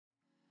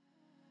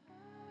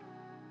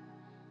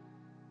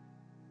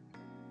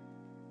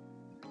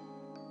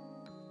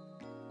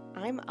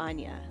I'm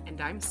Anya. And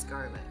I'm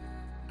Scarlett.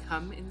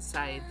 Come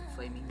inside the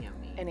Flaming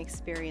Yoni and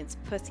experience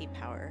pussy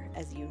power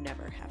as you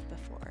never have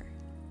before.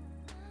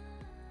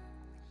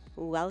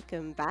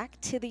 Welcome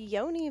back to the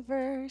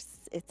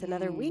Yoniverse. It's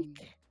another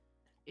week.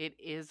 It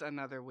is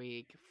another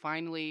week.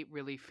 Finally,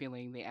 really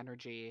feeling the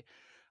energy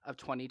of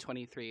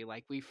 2023.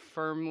 Like we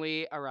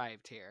firmly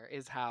arrived here,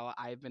 is how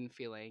I've been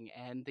feeling.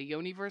 And the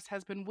Yoniverse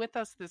has been with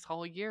us this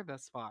whole year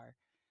thus far.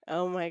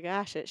 Oh my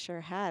gosh, it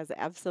sure has.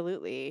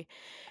 Absolutely.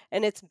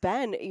 And it's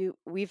been,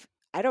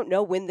 I don't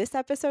know when this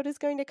episode is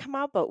going to come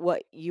out, but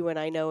what you and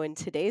I know in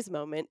today's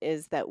moment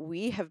is that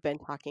we have been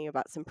talking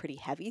about some pretty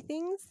heavy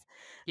things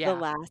the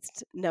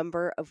last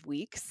number of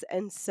weeks.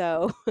 And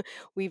so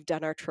we've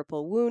done our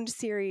triple wound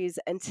series.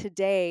 And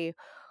today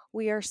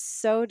we are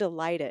so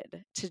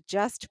delighted to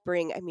just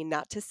bring,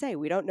 not to say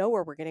we don't know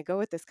where we're going to go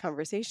with this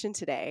conversation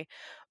today,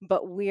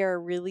 but we are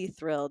really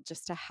thrilled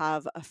just to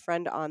have a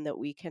friend on that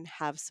we can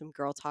have some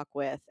girl talk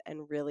with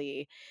and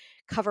really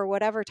cover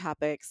whatever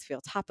topics feel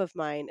top of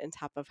mind and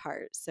top of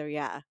heart. So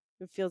yeah,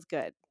 it feels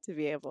good to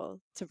be able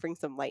to bring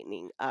some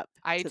lightning up.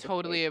 I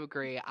totally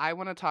agree. I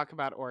want to talk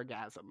about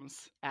orgasms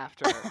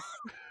after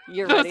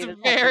You're ready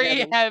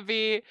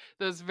to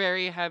those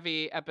very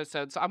heavy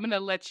episodes. So I'm going to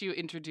let you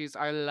introduce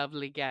our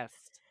lovely guest.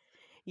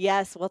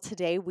 Yes, well,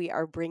 today we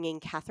are bringing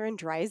Catherine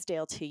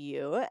Drysdale to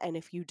you. And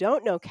if you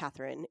don't know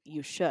Catherine,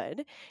 you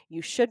should.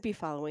 You should be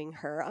following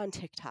her on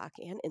TikTok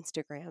and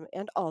Instagram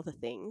and all the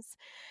things.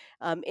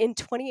 In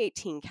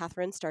 2018,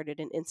 Catherine started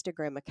an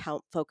Instagram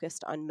account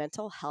focused on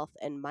mental health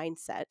and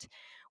mindset,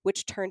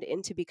 which turned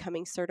into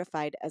becoming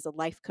certified as a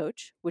life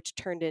coach, which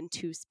turned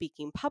into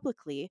speaking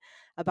publicly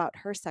about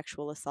her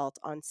sexual assault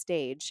on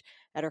stage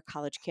at her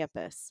college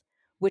campus,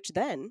 which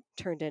then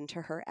turned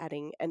into her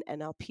adding an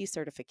NLP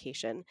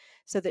certification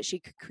so that she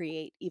could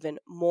create even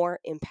more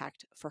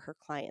impact for her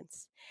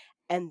clients.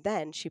 And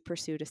then she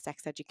pursued a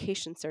sex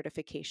education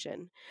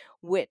certification,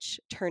 which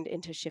turned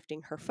into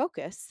shifting her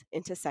focus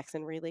into sex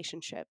and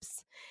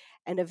relationships.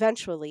 And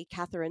eventually,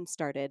 Catherine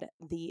started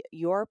the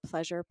Your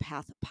Pleasure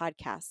Path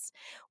podcast,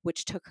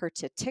 which took her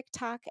to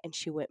TikTok, and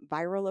she went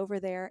viral over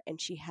there,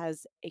 and she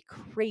has a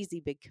crazy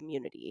big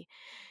community.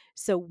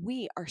 So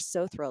we are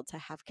so thrilled to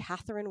have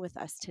Catherine with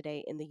us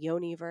today in the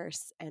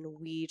Yoniverse, and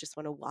we just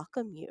want to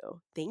welcome you.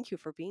 Thank you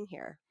for being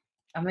here.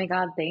 Oh my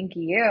God, thank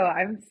you.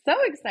 I'm so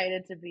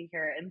excited to be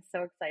here and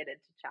so excited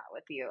to chat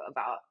with you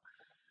about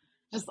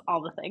just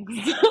all the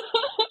things.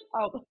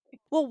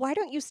 Well, why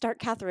don't you start,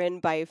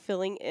 Catherine, by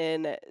filling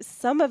in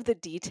some of the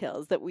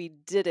details that we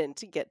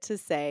didn't get to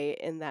say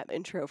in that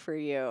intro for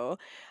you,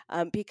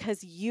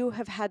 because you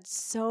have had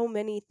so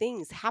many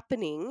things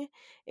happening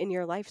in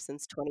your life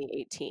since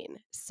 2018.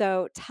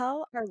 So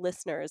tell our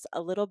listeners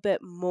a little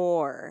bit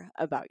more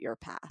about your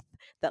path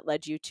that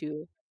led you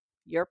to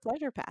your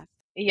pleasure path.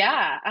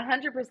 Yeah,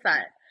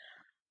 100%.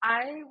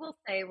 I will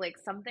say, like,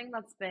 something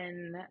that's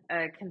been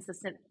a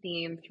consistent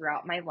theme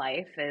throughout my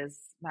life is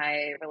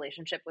my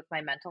relationship with my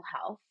mental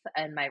health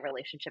and my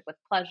relationship with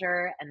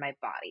pleasure and my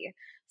body.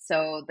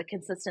 So the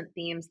consistent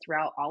themes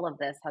throughout all of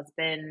this has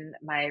been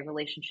my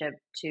relationship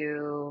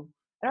to,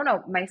 I don't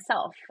know,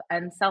 myself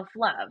and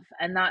self-love.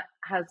 And that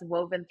has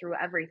woven through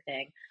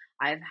everything.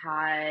 I've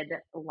had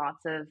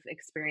lots of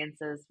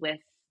experiences with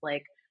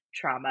like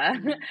trauma.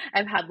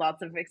 I've had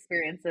lots of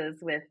experiences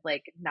with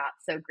like not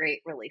so great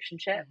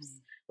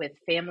relationships, with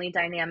family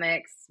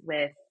dynamics,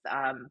 with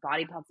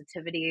body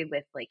positivity,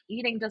 with like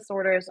eating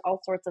disorders, all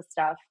sorts of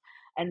stuff.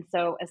 And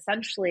so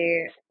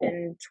essentially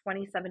in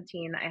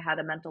 2017, I had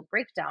a mental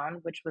breakdown,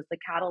 which was the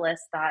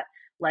catalyst that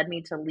led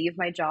me to leave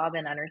my job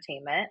in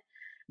entertainment,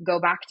 go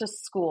back to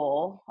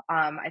school.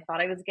 I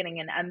thought I was getting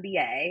an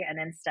MBA, and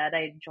instead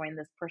I joined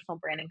this personal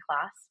branding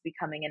class,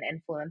 becoming an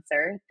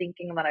influencer,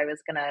 thinking that I was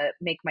going to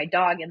make my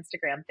dog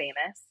Instagram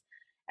famous.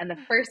 And the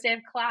first day of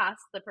class,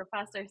 the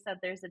professor said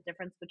there's a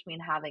difference between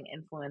having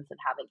influence and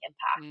having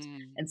impact.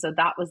 And so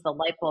that was the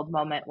light bulb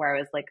moment where I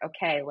was like,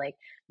 okay, like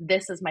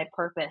this is my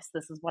purpose.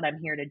 This is what I'm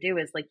here to do,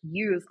 is like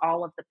use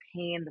all of the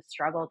pain, the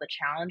struggle, the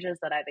challenges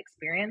that I've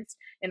experienced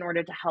in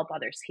order to help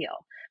others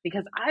heal.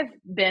 Because I've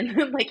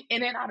been like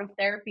in and out of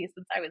therapy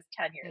since I was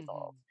 10 years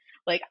old.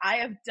 Like I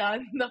have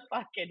done the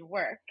fucking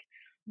work.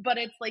 But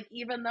it's like,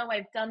 even though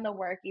I've done the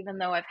work, even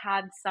though I've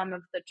had some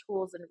of the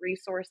tools and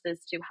resources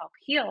to help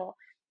heal,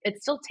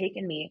 it's still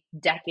taken me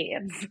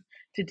decades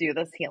to do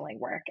this healing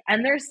work.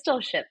 And there's still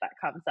shit that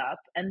comes up.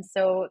 And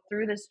so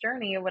through this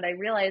journey, what I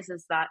realize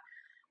is that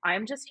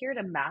I'm just here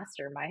to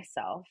master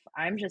myself.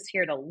 I'm just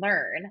here to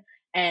learn.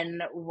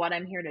 And what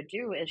I'm here to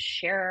do is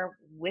share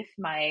with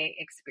my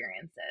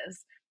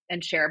experiences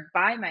and share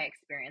by my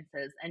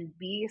experiences and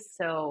be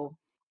so,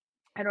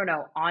 I don't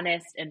know,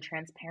 honest and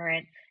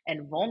transparent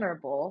and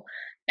vulnerable.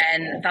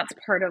 And that's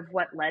part of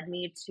what led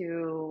me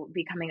to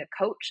becoming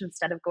a coach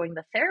instead of going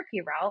the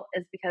therapy route,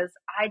 is because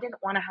I didn't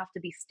want to have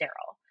to be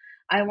sterile.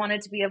 I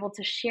wanted to be able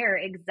to share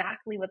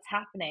exactly what's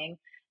happening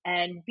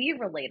and be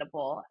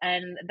relatable.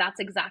 And that's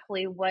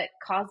exactly what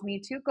caused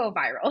me to go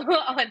viral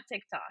on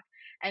TikTok.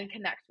 and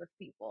connect with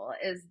people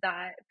is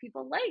that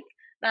people like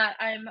that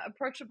I'm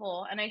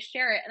approachable and I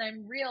share it and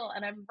I'm real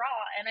and I'm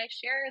raw and I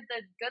share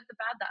the good, the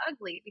bad, the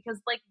ugly because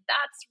like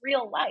that's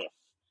real life.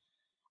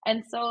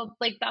 And so,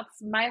 like,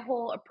 that's my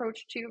whole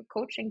approach to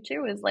coaching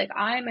too is like,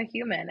 I'm a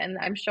human and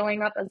I'm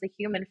showing up as a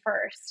human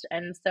first.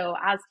 And so,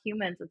 as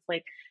humans, it's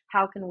like,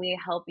 how can we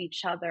help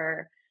each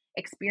other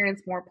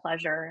experience more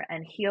pleasure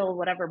and heal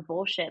whatever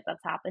bullshit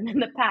that's happened in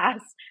the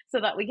past so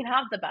that we can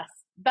have the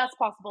best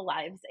possible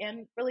lives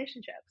and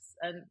relationships.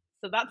 And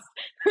so that's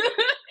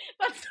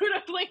sort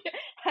of like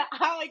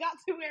how I got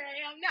to where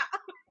I am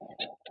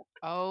now.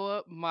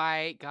 Oh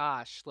my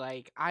gosh.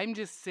 Like, I'm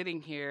just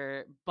sitting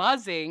here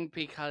buzzing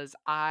because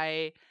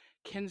I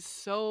can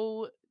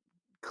so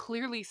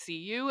clearly see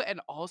you and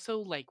also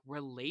like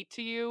relate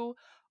to you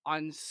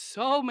on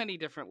so many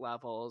different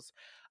levels.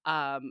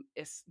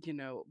 It's,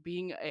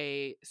 being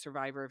a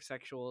survivor of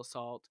sexual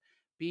assault,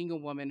 being a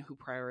woman who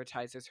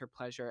prioritizes her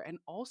pleasure, and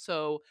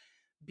also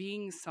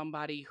being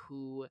somebody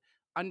who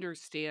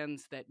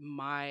understands that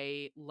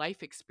my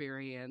life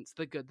experience,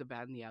 the good, the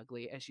bad, and the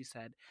ugly, as you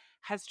said,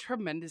 has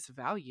tremendous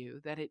value,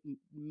 that it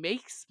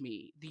makes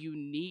me the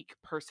unique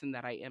person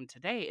that I am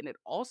today. And it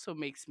also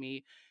makes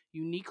me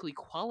uniquely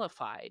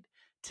qualified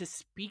to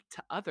speak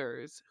to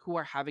others who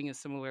are having a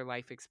similar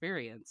life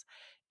experience.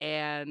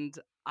 And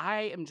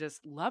I am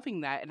just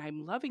loving that. And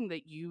I'm loving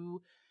that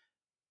you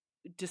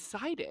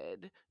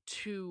decided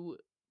to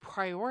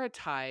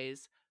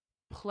prioritize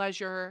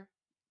pleasure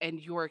and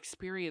your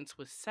experience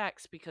with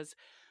sex, because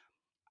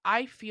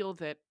I feel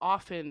that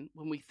often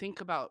when we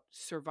think about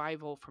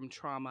survival from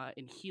trauma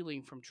and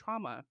healing from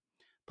trauma,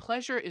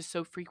 pleasure is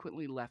so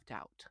frequently left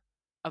out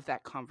of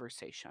that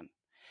conversation.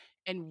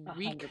 And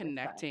 100%.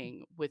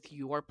 reconnecting with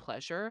your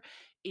pleasure,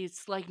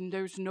 it's like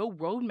there's no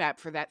roadmap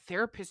for that.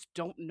 Therapists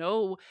don't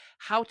know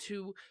how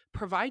to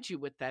provide you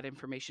with that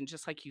information,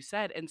 just like you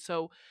said. And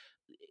so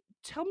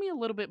tell me a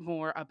little bit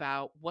more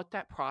about what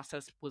that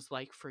process was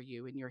like for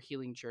you in your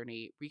healing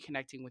journey,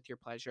 reconnecting with your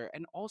pleasure,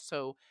 and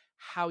also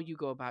how you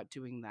go about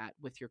doing that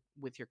with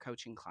your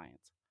coaching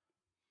clients.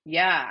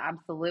 Yeah,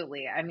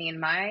 absolutely. I mean,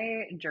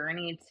 my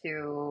journey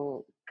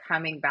to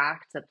coming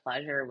back to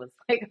pleasure was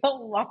like a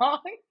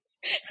long,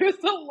 it was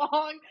a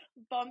long,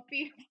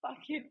 bumpy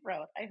fucking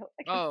road. I hope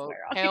I can Oh, swear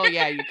on hell here.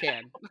 yeah, you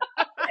can.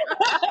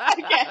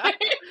 Okay.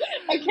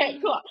 Okay,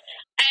 cool.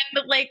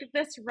 And like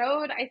this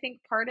road, I think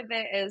part of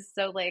it is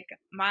so like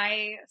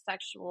my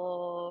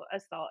sexual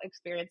assault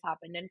experience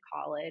happened in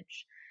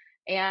college.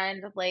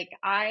 And like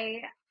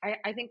I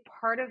think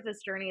part of this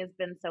journey has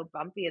been so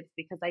bumpy, it's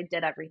because I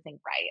did everything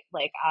right.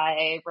 Like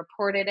I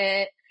reported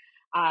it,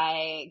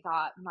 I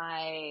got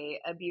my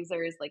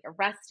abusers like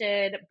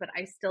arrested, but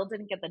I still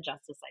didn't get the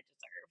justice I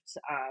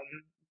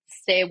deserved.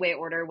 Stay away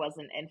order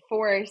wasn't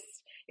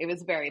enforced. It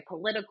was very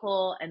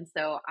political. And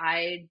so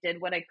I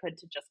did what I could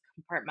to just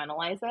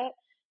compartmentalize it,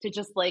 to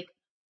just like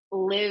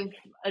live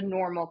a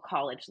normal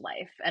college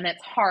life. And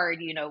it's hard,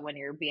 when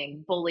you're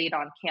being bullied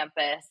on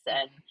campus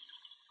and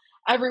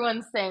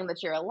everyone's saying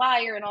that you're a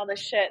liar and all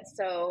this shit.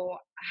 So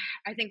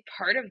I think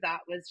part of that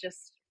was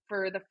just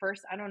for the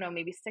first, I don't know,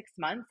 maybe 6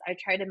 months, I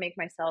tried to make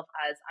myself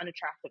as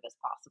unattractive as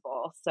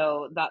possible.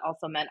 So that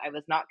also meant I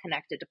was not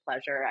connected to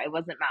pleasure. I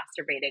wasn't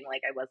masturbating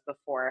like I was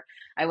before.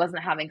 I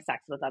wasn't having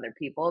sex with other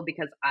people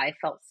because I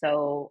felt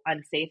so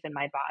unsafe in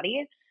my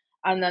body.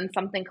 And then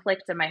something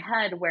clicked in my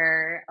head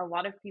where a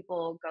lot of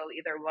people go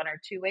either one or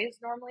two ways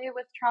normally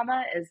with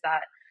trauma is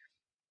that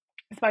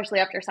especially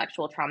after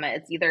sexual trauma,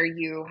 it's either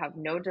you have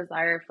no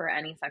desire for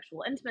any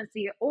sexual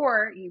intimacy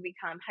or you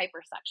become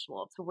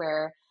hypersexual to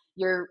where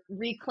you're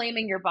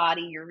reclaiming your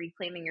body, you're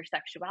reclaiming your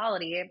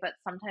sexuality, but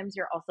sometimes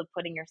you're also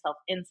putting yourself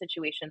in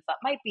situations that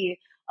might be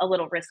a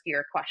little risky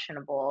or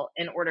questionable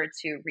in order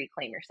to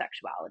reclaim your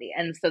sexuality.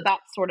 And so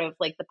that's sort of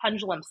like the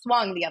pendulum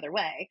swung the other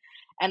way.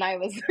 And I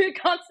was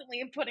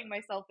constantly putting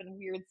myself in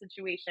weird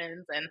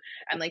situations and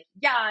I'm like,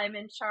 yeah, I'm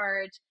in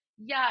charge.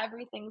 Yeah,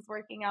 everything's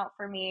working out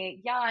for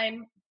me. Yeah,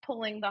 I'm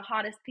pulling the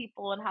hottest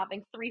people and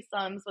having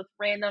threesomes with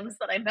randoms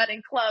that I met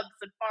in clubs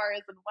and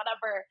bars and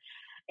whatever.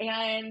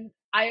 And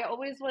I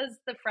always was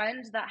the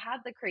friend that had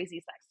the crazy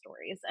sex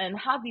stories and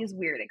had these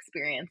weird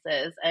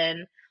experiences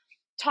and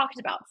talked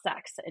about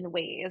sex in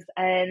ways.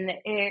 And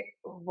it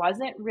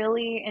wasn't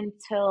really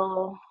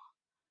until,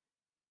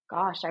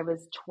 gosh, I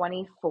was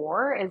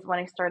 24 is when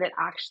I started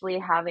actually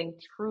having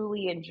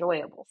truly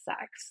enjoyable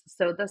sex.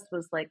 So this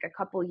was like a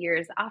couple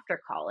years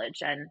after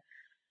college. And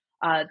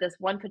this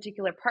one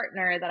particular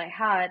partner that I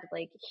had,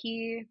 like,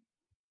 he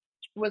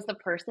was the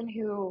person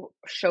who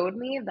showed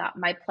me that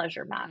my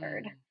pleasure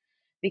mattered Mm,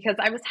 because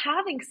I was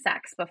having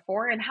sex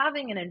before and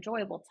having an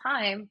enjoyable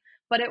time,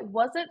 but it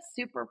wasn't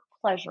super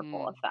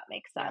pleasurable, mm, if that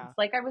makes sense. yeah.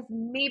 Like, I was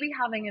maybe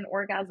having an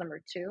orgasm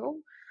or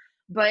two,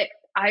 but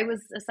I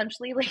was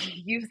essentially like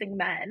using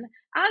men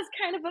as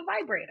kind of a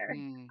vibrator,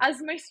 Mm, as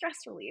my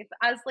stress relief,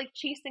 as like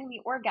chasing the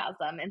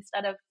orgasm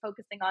instead of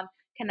focusing on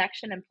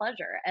connection and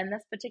pleasure. And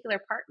this particular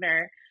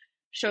partner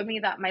showed me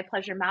that my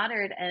pleasure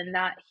mattered and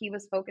that he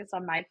was focused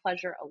on my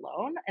pleasure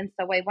alone. And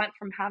so I went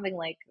from having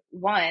like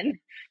one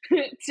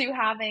to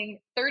having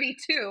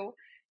 32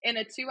 in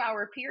a 2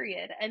 hour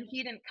period, and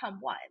he didn't come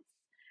once.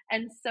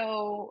 And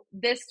so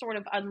this sort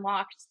of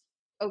unlocked,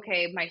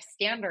 okay, my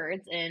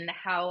standards in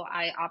how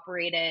I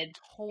operated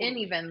in Totally.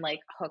 even like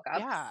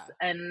hookups Yeah.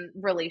 and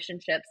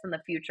relationships in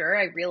the future.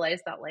 I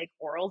realized that like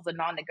oral's a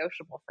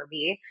non-negotiable for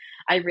me.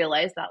 I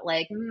realized that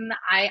like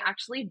I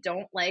actually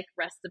don't like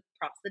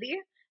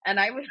reciprocity, and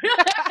I would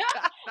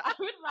I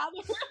would rather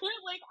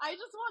like I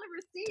just want to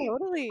receive.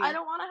 I Totally.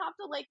 don't want to have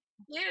to like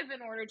give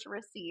in order to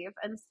receive.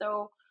 And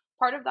so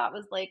part of that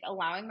was like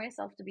allowing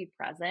myself to be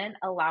present,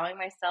 allowing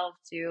myself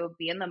to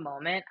be in the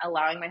moment,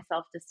 allowing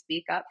myself to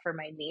speak up for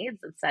my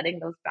needs and setting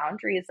those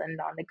boundaries and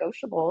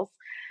non-negotiables.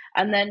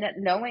 And then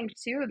knowing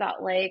too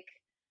that like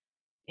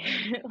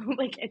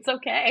like it's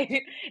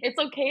okay. It's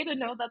okay to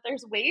know that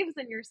there's waves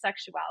in your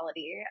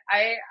sexuality.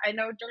 I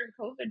know during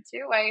COVID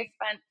too, I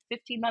spent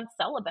 15 months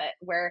celibate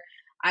where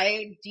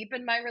I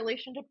deepened my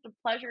relationship to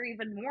pleasure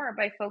even more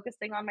by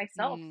focusing on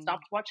myself, Mm,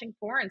 stopped watching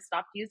porn,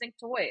 stopped using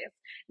toys.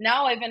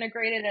 Now I've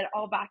integrated it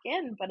all back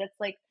in, but it's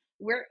like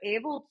we're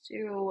able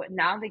to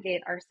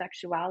navigate our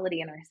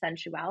sexuality and our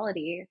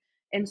sensuality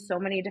in so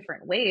many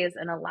different ways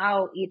and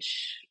allow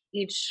each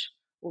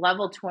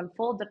level to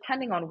unfold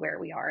depending on where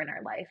we are in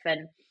our life.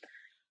 And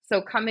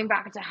so coming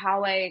back to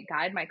how I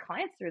guide my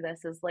clients through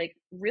this is like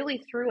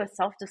really through a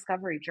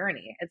self-discovery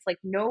journey. It's like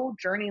no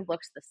journey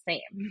looks the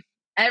same.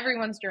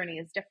 Everyone's journey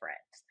is different.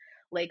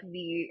 Like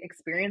the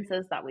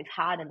experiences that we've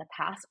had in the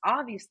past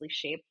obviously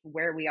shape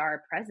where we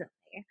are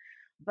presently,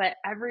 but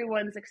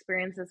everyone's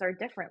experiences are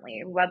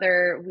differently,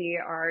 whether we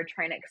are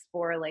trying to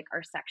explore like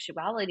our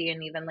sexuality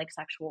and even like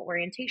sexual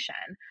orientation,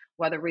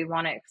 whether we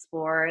want to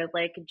explore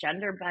like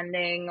gender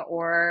bending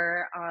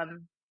or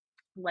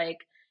like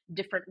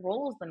different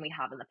roles than we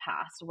have in the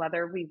past,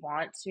 whether we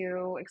want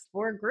to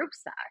explore group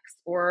sex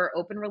or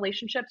open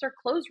relationships or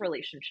closed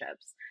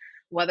relationships,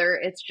 whether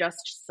it's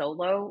just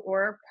solo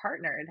or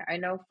partnered. I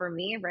know for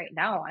me right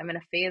now, I'm in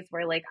a phase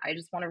where like I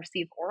just want to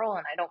receive oral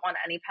and I don't want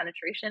any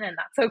penetration, and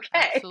that's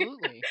okay.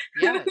 absolutely.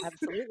 Yes.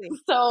 Absolutely.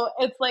 So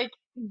it's like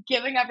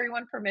giving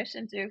everyone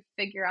permission to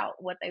figure out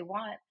what they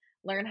want,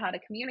 learn how to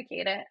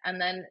communicate it, and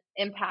then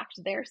impact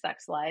their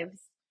sex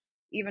lives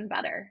even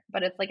better.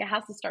 But it's like it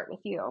has to start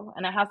with you,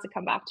 and it has to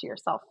come back to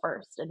yourself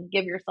first and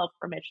give yourself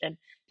permission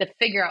to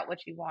figure out what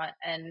you want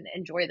and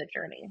enjoy the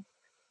journey.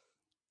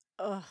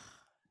 Ugh,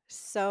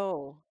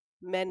 so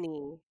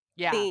many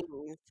Yeah,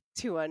 things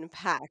to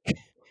unpack.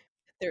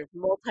 There's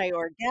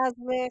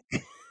multi-orgasmic,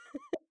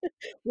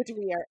 which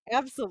we are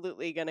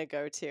absolutely gonna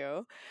go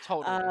to.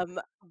 totally. Um,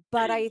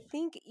 but I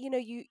think,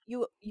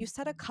 you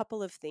said a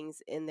couple of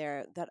things in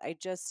there that I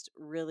just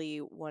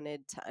really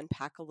wanted to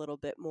unpack a little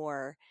bit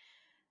more.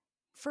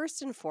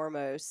 First and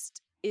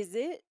foremost,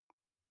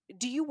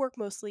 do you work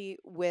mostly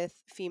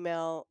with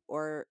female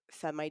or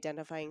femme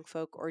identifying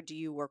folk, or do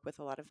you work with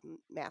a lot of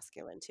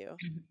masculine too?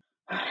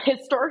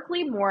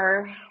 Historically,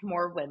 more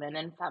women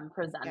and femme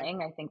Okay.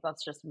 presenting. I think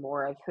that's just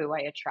more of who I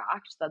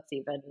attract. That's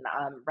even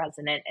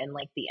resonant in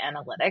like the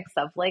analytics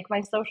of like my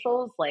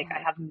socials. Like I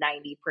Mhm. have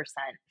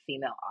 90%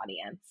 female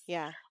audience,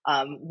 Yeah.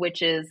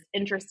 which is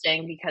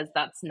interesting because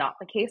that's not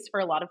the case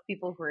for a lot of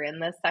people who are in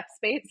this sex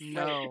space.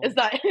 Right. Is No.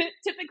 that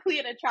typically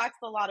it attracts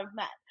a lot of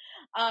men.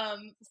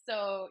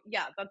 So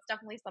yeah, that's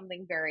definitely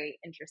something very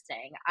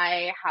interesting.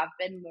 I have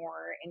been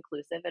more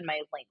inclusive in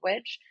my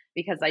language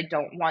because I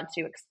don't want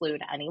to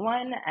exclude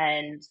anyone.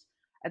 And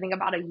I think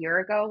about a year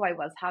ago, I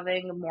was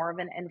having more of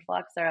an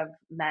influx of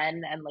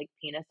men and like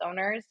penis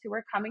owners who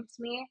were coming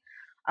to me.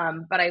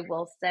 But I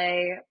will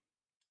say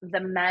the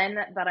men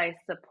that I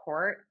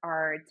support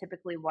are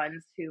typically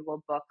ones who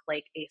will book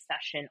like a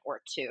session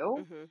or two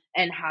Mhm.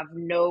 and have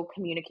no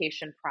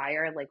communication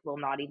prior, like will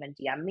not even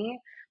DM me.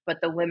 But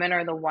the women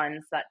are the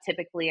ones that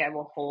typically I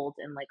will hold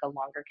in like a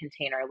longer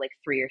container, like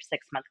 3 or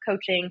 6 month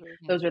coaching. Mhm.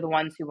 Those are the Mhm.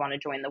 ones who want to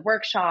join the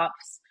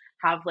workshops,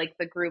 have like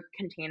the group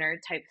container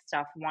type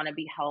stuff, want to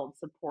be held,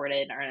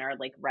 supported, and are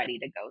like ready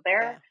to go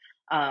there. Yeah.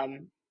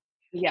 Um,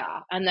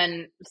 yeah, and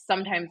then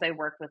sometimes I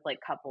work with, like,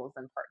 couples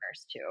and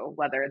partners too,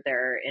 whether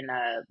they're in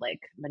a, like,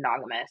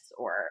 monogamous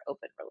or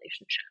open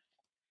relationship,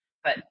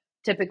 but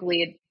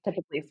typically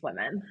it's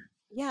women.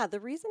 Yeah, the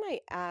reason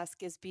I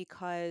ask is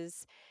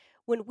because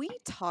when we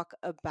talk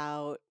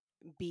about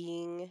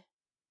being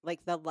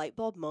like the light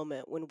bulb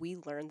moment when we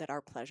learn that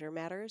our pleasure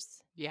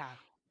matters, Yeah.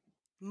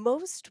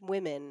 most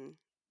women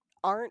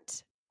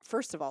aren't,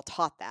 first of all,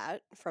 taught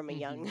that from a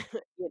young,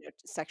 Mhm.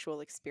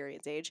 sexual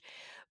experience age.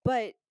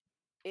 But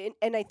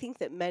and I think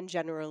that men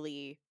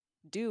generally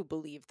do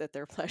believe that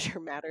their pleasure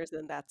matters,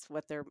 and that's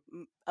what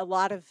a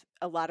lot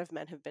of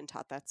men have been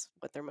taught that's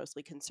what they're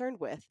mostly concerned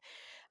with.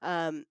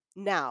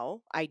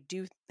 Now, I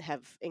do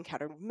have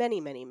encountered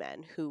many, many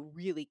men who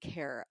really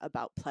care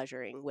about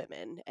pleasuring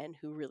women and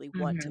who really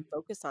want to Mhm.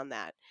 focus on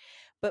that.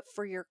 But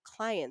for your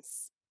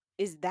clients,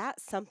 is that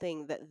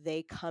something that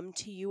they come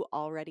to you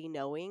already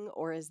knowing,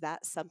 or is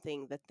that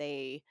something that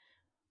they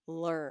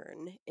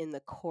learn in the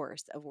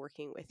course of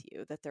working with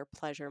you that their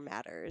pleasure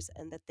matters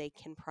and that they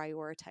can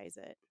prioritize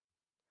it?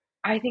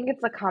 I think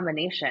it's a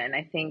combination.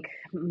 I think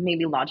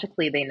maybe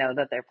logically they know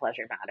that their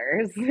pleasure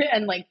matters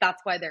and like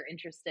that's why they're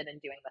interested in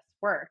doing this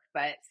work,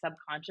 but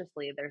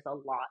subconsciously there's a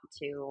lot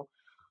to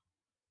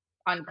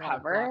A lot of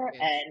uncover blockage.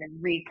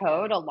 and Yeah.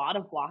 recode, a lot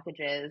of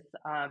blockages.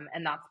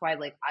 And that's why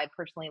like I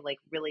personally like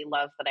really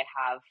love that I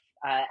have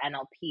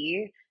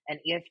NLP and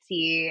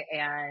EFT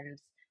and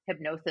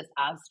hypnosis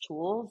as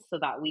tools so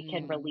that we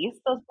can Mm. release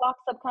those blocks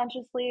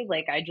subconsciously.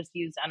 Like I just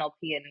used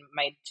NLP in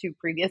my two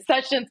previous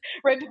sessions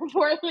right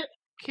before.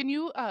 Can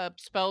you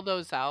spell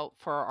those out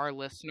for our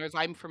listeners?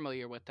 I'm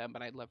familiar with them,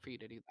 but I'd love for you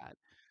to do that.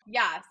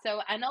 Yeah,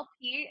 so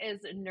NLP is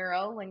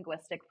neuro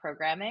linguistic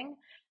programming.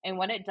 And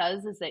what it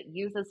does is it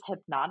uses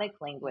hypnotic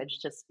language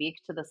Mm. to speak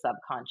to the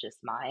subconscious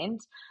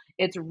mind.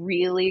 It's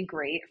really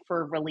great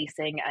for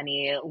releasing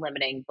any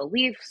limiting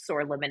beliefs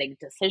or limiting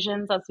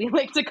decisions, as we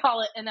like to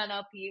call it in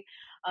NLP.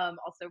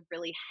 Also,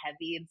 really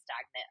heavy and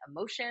stagnant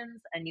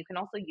emotions. And you can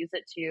also use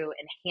it to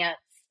enhance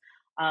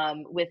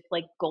with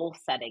like goal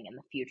setting in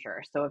the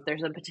future. So, if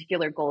there's a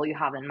particular goal you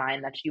have in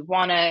mind that you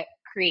want to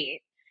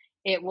create,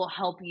 it will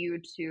help you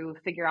to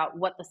figure out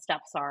what the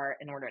steps are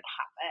in order to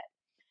have it.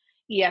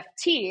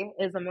 EFT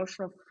is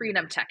emotional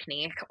freedom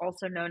technique,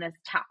 also known as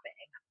tapping.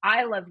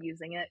 I love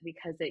using it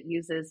because it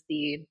uses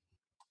the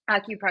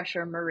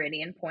acupressure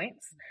meridian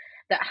points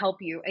that help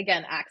you,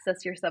 again,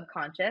 access your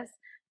subconscious,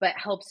 but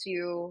helps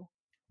you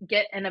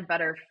get in a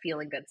better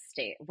feeling good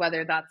state,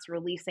 whether that's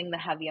releasing the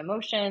heavy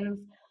emotions,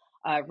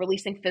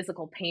 releasing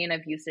physical pain.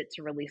 I've used it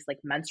to release like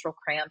menstrual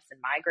cramps and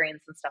migraines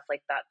and stuff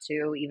like that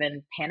too,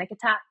 even panic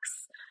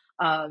attacks.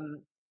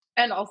 Um,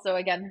 and also,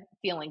 again,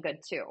 feeling good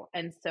too.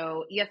 And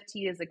so,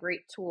 EFT is a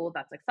great tool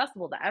that's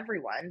accessible to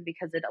everyone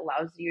because it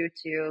allows you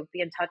to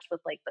be in touch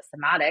with like the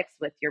somatics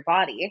with your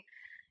body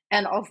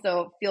and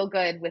also feel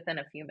good within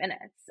a few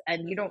minutes.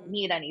 And you don't Mhm.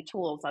 need any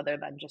tools other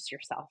than just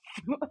yourself,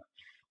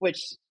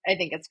 which I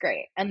think it's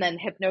great. And then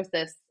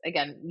hypnosis,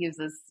 again,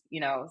 uses,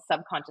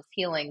 subconscious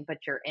healing, but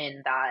you're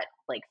in that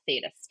like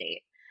theta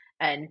state.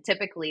 And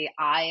typically,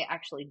 I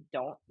actually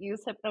don't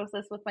use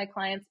hypnosis with my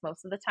clients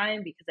most of the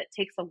time because it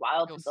takes a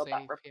while Feel to build that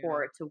safe. Yeah.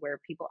 rapport to where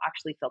people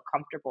actually feel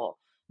comfortable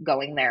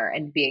going there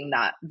and being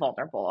that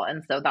vulnerable.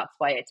 And so that's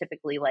why I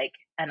typically like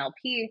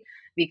NLP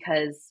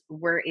because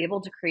we're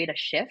able to create a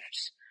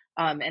shift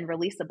and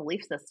release a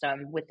belief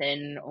system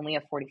within only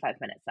a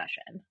 45-minute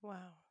session. Wow.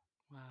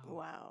 Wow.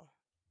 Wow.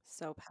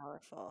 So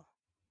powerful.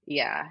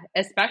 Yeah,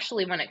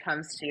 especially when it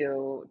comes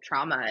to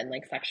trauma and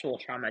like sexual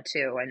trauma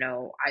too. I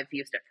know I've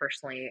used it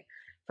personally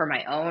for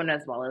my own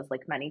as well as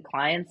like many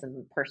clients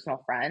and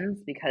personal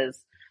friends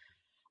because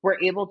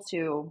we're able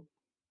to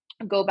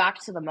go back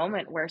to the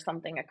moment where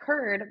something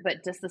occurred,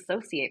 but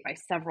disassociate by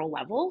several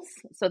levels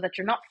so that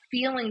you're not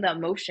feeling the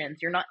emotions.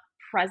 You're not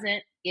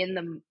present in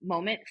the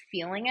moment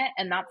feeling it.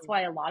 And that's Mm.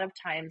 why a lot of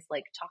times,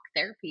 like talk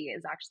therapy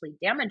is actually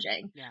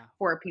damaging Yeah.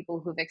 for people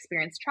who've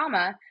experienced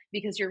trauma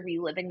because you're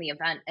reliving the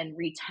event and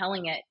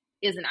retelling it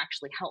isn't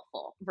actually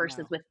helpful. Versus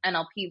No. with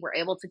NLP, we're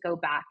able to go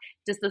back,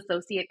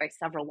 disassociate by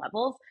several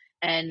levels,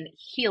 and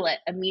heal it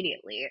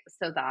immediately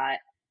so that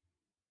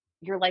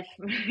your life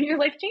your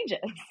life changes.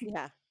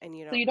 Yeah, and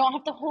you So don't you don't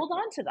have to have to hold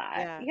carry on to that.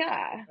 yeah,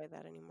 Yeah. carry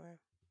that anymore.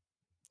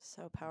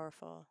 So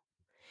powerful.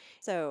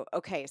 So,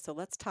 okay, so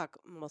let's talk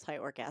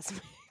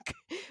multi-orgasmic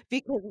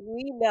because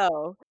we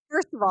know,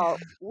 first of all,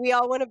 we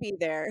all want to be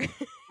there.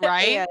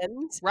 Right?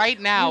 And Right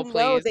we now,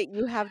 know please. that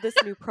you have this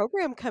new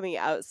program coming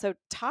out. So,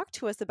 talk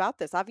to us about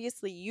this.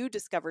 Obviously, you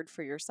discovered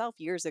for yourself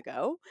years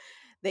ago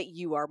that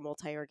you are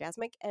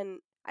multi-orgasmic, and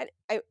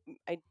I,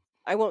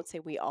 I won't say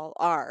we all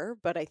are,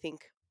 but I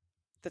think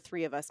the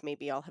three of us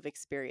maybe all have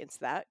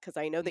experienced that because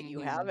I know that you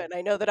have, Hmm. and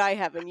I know that I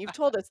have, and you've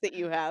told us that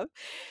you have.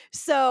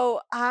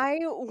 So I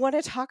want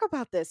to talk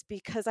about this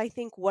because I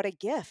think what a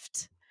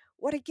gift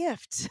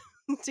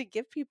to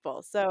give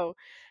people. So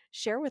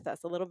share with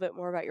us a little bit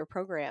more about your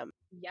program.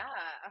 Yeah,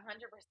 100%.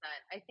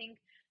 I think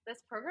this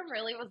program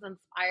really was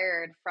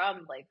inspired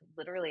from like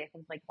literally, I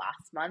think like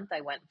last month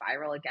I went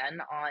viral again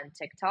on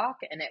TikTok,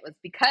 and it was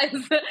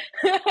because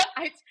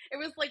it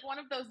was like one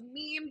of those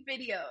meme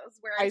videos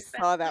where I I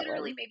spent saw that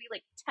literally one. maybe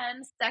like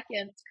 10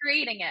 seconds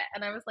creating it.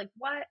 And I was like,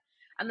 what?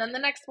 And then the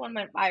next one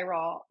went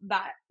viral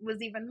that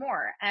was even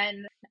more.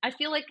 And I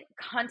feel like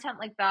content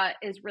like that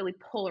is really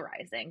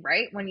polarizing,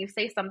 right? When you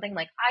say something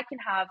like, I can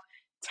have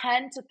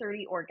 10 to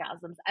 30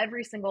 orgasms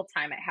every single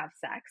time I have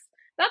sex,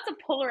 that's a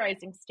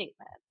polarizing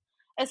statement,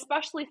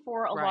 especially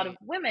for a lot of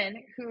Right.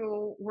 women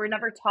who were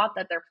never taught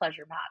that their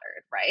pleasure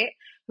mattered, right?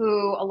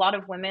 Who a lot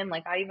of women,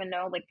 like I even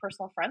know, like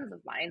personal friends of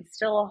mine,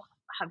 still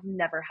have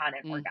never had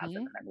an orgasm Hmm.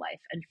 in their life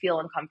and feel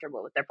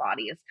uncomfortable with their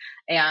bodies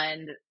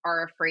and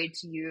are afraid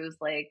to use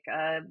like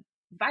a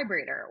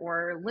vibrator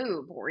or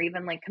lube or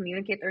even like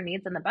communicate their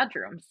needs in the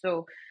bedroom.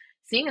 So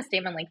seeing a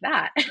statement like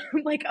that,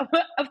 like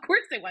of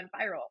course it went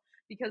viral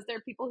because there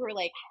are people who are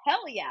like,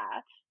 hell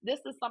yeah, this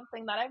is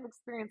something that I've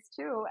experienced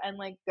too, and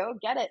like, go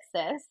get it,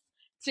 sis.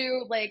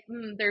 To like,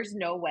 there's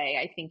no way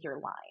I think you're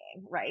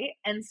lying, right?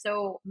 And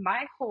so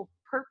my whole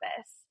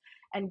purpose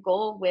and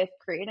goal with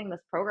creating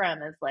this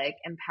program is like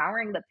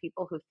empowering the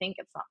people who think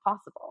it's not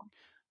possible,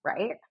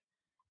 right?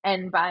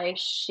 And by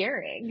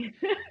sharing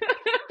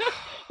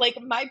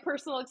like my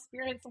personal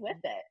experience with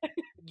it.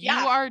 You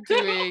Yeah. are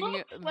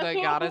doing Like,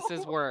 the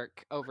goddess's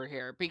work over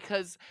here,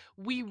 because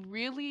we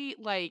really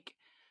like,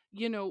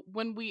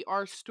 when we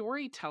are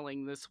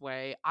storytelling this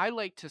way, I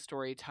like to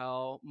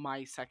storytell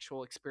my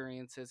sexual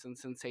experiences and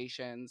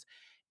sensations.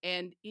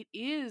 And it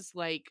is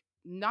like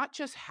not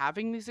just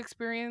having these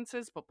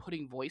experiences, but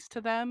putting voice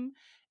to them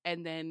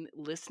and then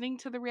listening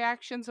to the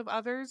reactions of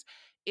others.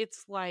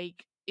 It's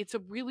like, it's a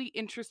really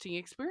interesting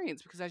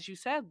experience because, as you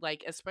said,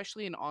 like,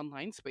 especially in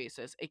online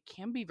spaces, it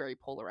can be very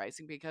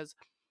polarizing because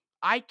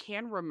I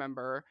can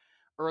remember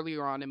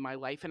earlier on in my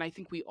life, and I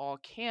think we all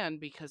can,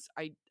 because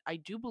I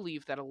do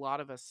believe that a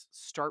lot of us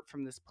start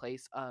from this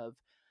place of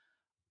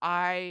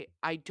I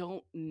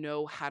don't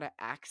know how to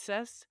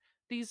access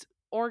these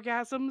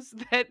orgasms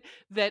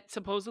that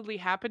supposedly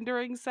happen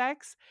during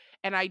sex,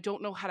 and I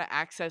don't know how to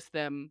access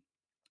them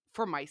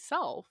for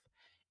myself.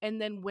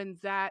 And then when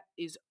that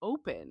is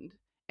opened,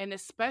 and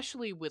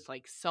especially with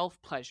like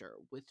self pleasure,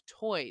 with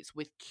toys,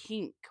 with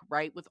kink,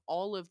 right? With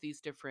all of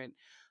these different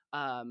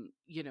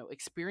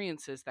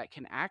experiences that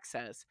can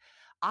access,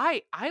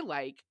 I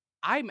like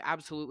I'm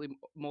absolutely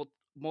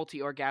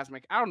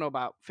multi-orgasmic. I don't know,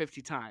 about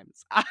 50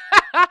 times.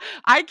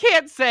 I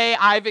can't say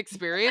I've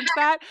experienced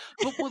that,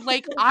 but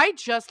like I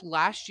just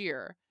last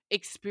year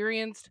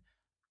experienced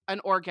an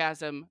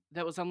orgasm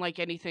that was unlike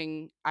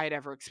anything I had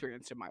ever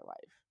experienced in my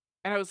life.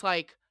 And I was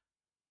like,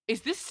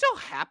 is this still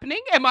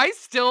happening? Am I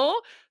still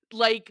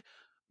like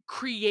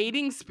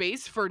creating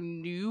space for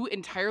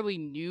entirely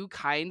new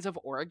kinds of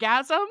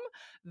orgasm?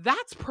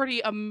 That's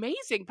pretty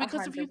amazing, a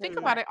because if you hundred think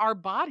about percent. it, our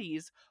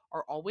bodies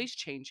are always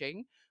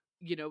changing,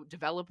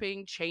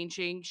 developing,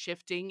 changing,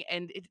 shifting,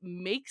 and it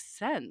makes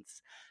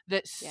sense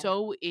that Yeah.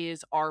 so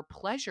is our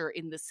pleasure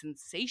in the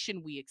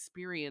sensation we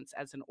experience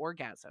as an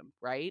orgasm,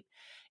 right?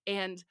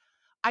 And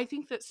I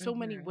think that so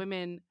many Hmm.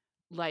 women,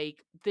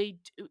 like,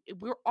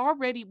 we're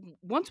already,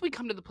 once we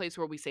come to the place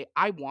where we say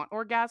I want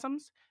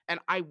orgasms and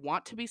I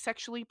want to be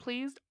sexually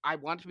pleased, I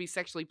want to be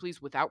sexually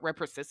pleased without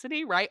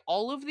reciprocity, right?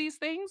 All of these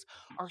things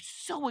are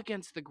so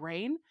against the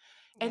grain.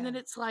 And then Yeah.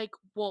 it's like,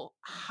 well,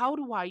 how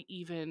do I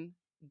even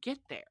get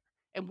there?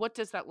 And what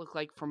does that look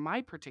like for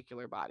my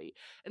particular body?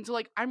 And so,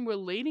 like, I'm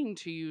relating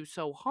to you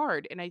so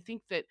hard. And I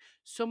think that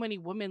so many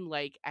women,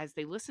 like, as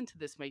they listen to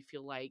this, may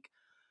feel like,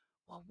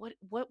 well,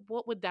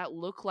 what would that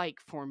look like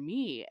for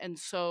me? And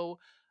so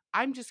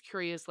I'm just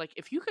curious, like,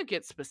 if you could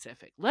get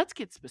specific. Let's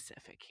get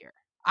specific here.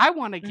 I Hmm.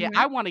 want to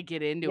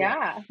get into it.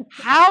 Yeah.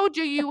 How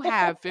do you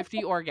have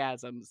 50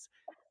 orgasms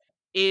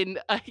in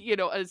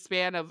a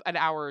span of an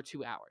hour or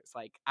 2 hours?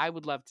 Like, I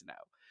would love to know.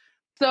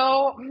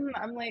 So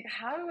I'm like,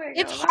 how do I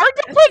It's go about hard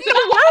to this? put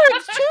into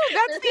words too.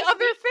 That's the there's,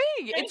 other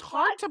thing. It's there's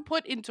hard lots. to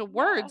put into Yeah.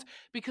 words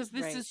because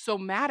this Right. is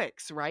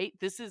somatics, right?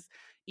 This is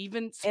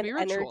even And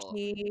spiritual,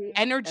 energy.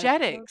 Uh-huh.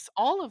 energetics,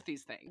 all of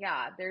these things.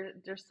 Yeah.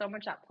 There's so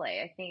much at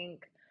play. I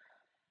think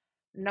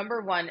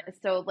number one,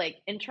 so like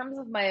in terms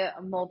of my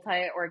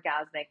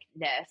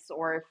multi-orgasmicness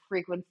or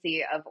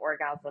frequency of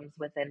orgasms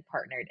within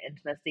partnered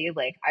intimacy,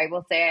 like I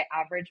will say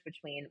I average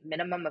between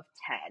minimum of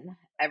 10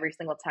 every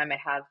single time I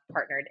have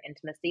partnered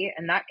intimacy.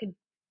 And that could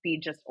be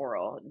just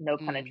oral, no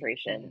Mm,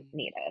 penetration mhm.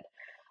 needed.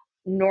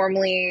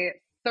 Normally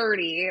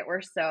 30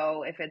 or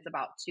so if it's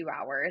about 2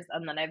 hours.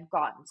 And then I've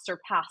gotten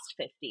surpassed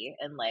 50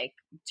 in like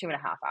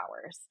 2.5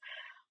 hours.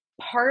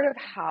 Part of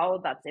how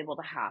that's able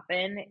to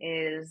happen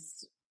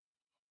is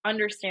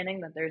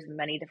understanding that there's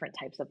many different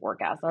types of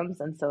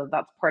orgasms, and so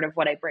that's part of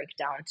what I break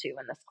down to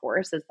in this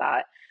course is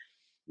that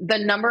the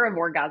number of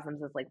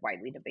orgasms is like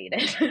widely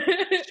debated.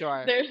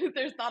 Sure.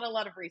 There's not a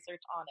lot of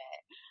research on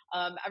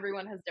it.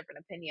 Everyone has different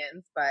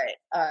opinions, but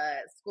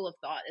school of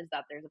thought is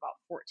that there's about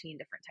 14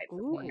 different types of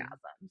Ooh. Mm.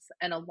 orgasms,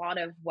 and a lot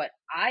of what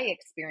I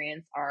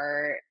experience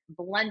are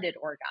blended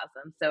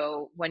orgasms.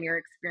 So when you're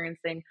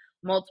experiencing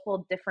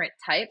multiple different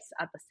types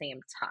at the same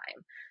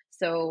time.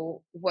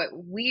 So what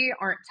we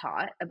aren't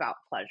taught about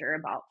pleasure,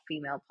 about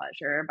female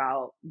pleasure,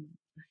 about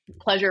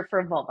pleasure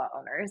for vulva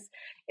owners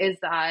is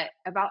that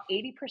about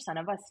 80%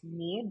 of us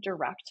need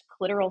direct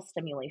clitoral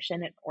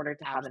stimulation in order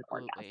to have an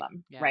Absolutely.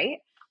 orgasm, Yeah. right?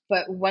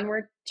 But when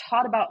we're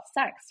taught about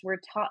sex, we're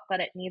taught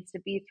that it needs to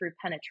be through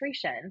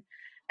penetration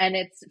and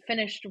it's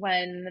finished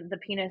when the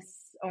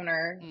penis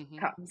owner Mhm.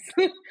 comes.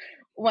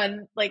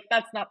 When like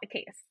that's not the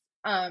case.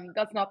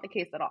 That's not the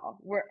case at all.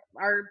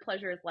 Our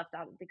pleasure is left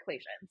out of the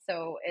equation.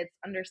 So it's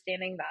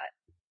understanding that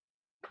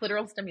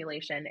clitoral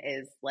stimulation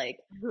is like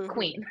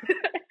queen,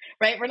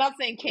 right? We're not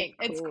saying king,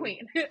 it's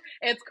Queen. queen.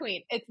 It's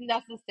queen. It's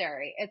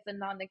necessary. It's a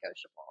non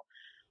negotiable.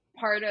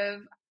 Part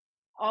of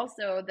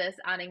also this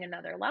adding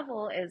another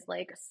level is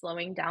like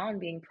slowing down,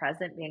 being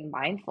present, being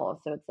mindful.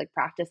 So it's like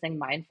practicing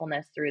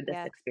mindfulness through this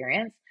Yeah.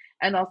 experience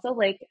and also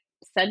like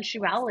Yes.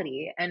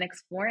 sensuality and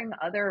exploring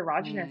other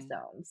erogenous Mm.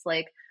 zones.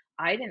 Like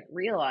I didn't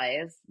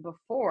realize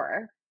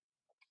before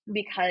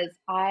because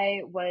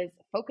I was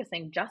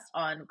focusing just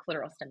on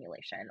clitoral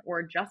stimulation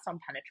or just on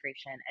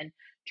penetration and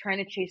trying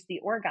to chase the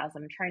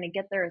orgasm, trying to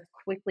get there as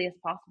quickly as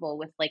possible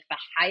with like the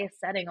highest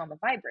setting on the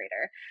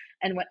vibrator.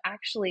 And what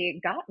actually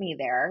got me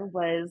there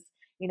was,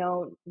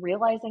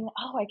 realizing,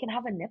 oh, I can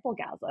have a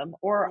nipplegasm,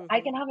 or I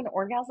Mhm. can have an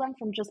orgasm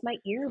from just my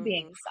ear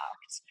being Mhm.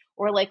 sucked,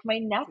 or like my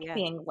neck Yes.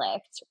 being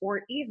licked,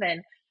 or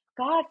even,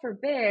 God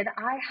forbid,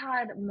 I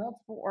had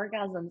multiple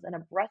orgasms in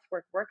a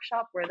breathwork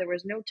workshop where there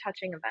was no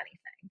touching of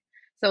anything.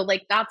 So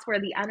like that's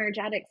where the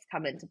energetics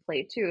come into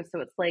play too.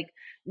 So it's like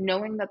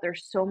knowing that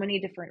there's so many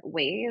different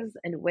ways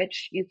in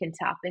which you can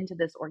tap into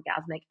this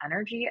orgasmic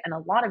energy, and a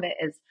lot of it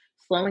is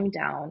slowing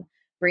down,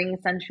 bringing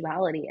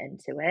sensuality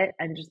into it,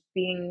 and just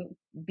being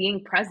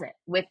present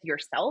with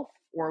yourself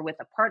or with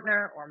a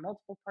partner or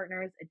multiple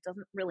partners. It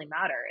doesn't really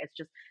matter. It's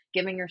just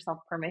giving yourself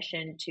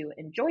permission to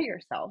enjoy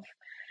yourself.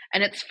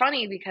 And it's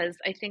funny because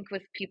I think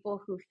with people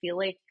who feel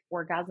like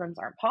orgasms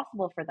aren't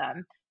possible for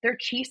them, they're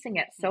chasing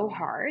it so Mm.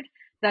 hard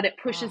that it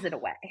pushes Oh, it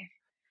away.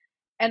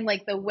 And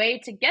like the way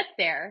to get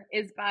there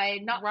is by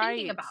not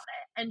thinking right. about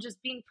it and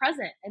just being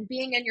present and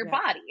being in your Yeah.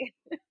 body.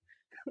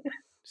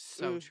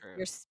 So You're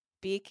true.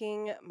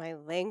 speaking my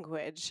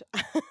language.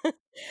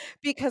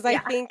 Because I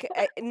Yeah. think,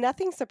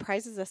 nothing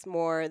surprises us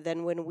more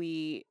than when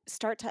we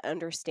start to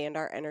understand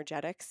our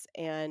energetics,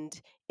 and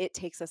it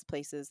takes us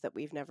places that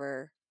we've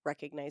never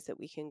recognized that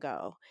we can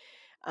go.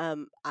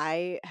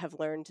 I have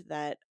learned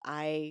that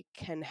I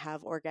can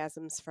have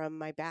orgasms from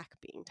my back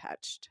being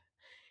touched,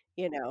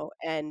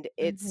 and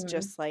it's Mhm.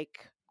 just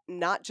like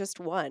not just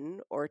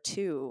 1 or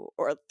 2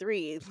 or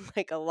 3,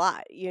 like a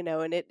lot,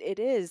 and it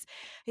is,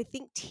 I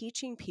think,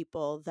 teaching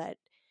people that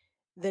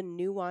the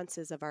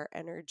nuances of our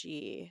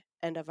energy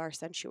and of our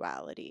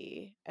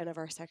sensuality and of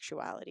our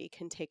sexuality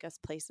can take us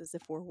places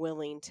if we're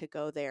willing to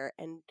go there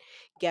and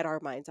get our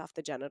minds off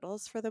the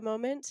genitals for the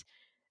moment.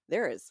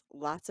 There is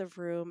lots of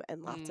room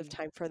and lots of Mm.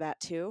 time for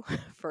that too,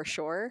 for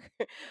sure.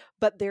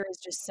 But there is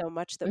just so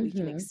much that we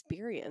can Mhm.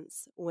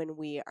 experience when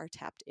we are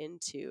tapped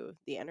into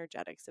the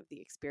energetics of the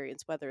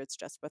experience, whether it's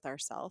just with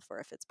ourself or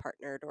if it's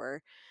partnered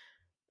or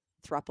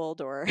thrupled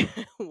or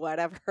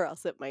whatever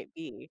else it might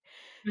be.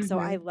 So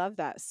I Mhm. love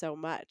that so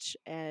much.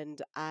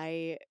 And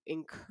I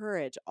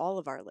encourage all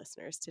of our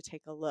listeners to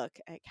take a look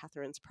at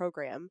Catherine's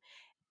program.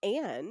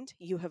 And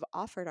you have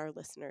offered our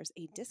listeners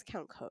a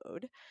discount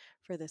code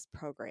for this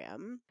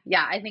program.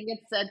 Yeah, I think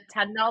it's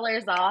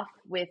 $10 off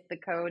with the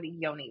code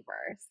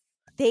Yoniverse.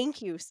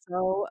 Thank you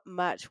so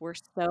much. We're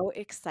so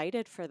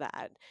excited for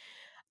that.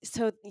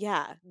 So,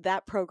 yeah,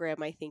 that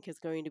program I think is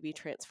going to be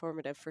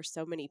transformative for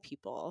so many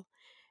people.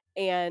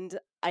 And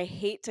I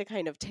hate to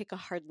kind of take a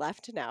hard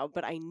left now,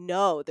 but I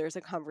know there's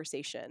a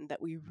conversation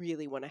that we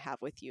really want to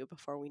have with you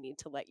before we need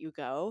to let you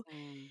go.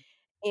 Mm.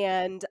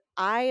 And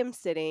I am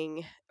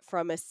sitting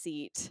from a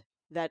seat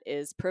that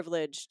is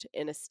privileged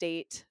in a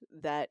state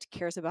that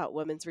cares about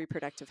women's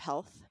reproductive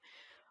health.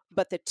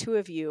 But the two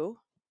of you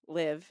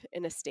live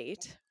in a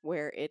state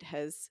where it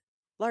has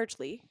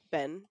largely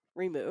been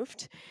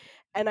removed.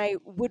 And I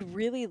would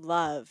really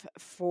love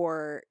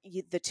for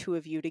the two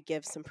of you to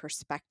give some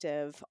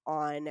perspective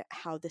on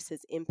how this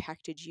has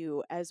impacted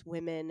you as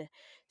women,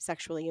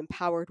 sexually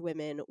empowered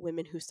women,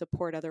 women who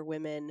support other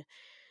women,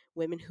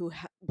 women who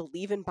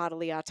believe in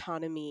bodily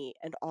autonomy,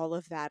 and all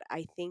of that.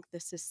 I think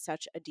this is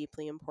such a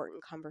deeply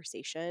important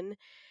conversation.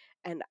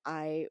 And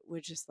I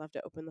would just love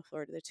to open the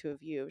floor to the two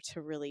of you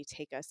to really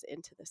take us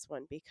into this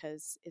one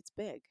because it's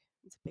big.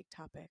 It's a big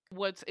topic.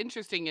 What's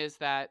interesting is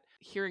that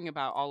hearing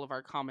about all of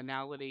our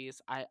commonalities,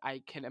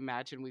 I can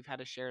imagine we've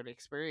had a shared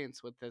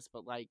experience with this,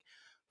 but like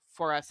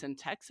for us in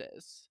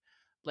Texas,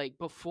 like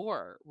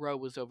before Roe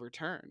was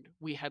overturned,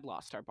 we had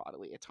lost our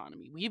bodily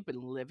autonomy. We've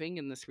been living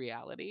in this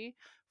reality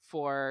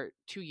for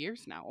 2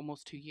 years now,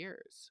 almost 2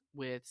 years,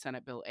 with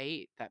Senate Bill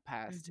 8 that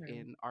passed Mhm.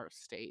 in our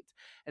state.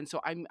 And so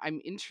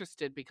I'm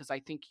interested because I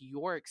think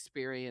your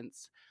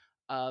experience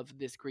of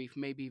this grief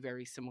may be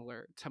very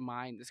similar to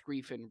mine, this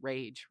grief and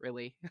rage,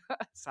 really.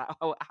 That's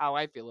how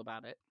I feel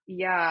about it.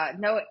 Yeah,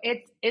 no,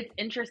 it's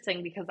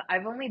interesting because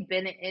I've only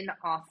been in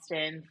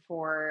Austin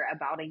for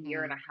about a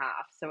year and Mm, a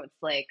half. So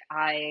it's like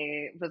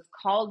I was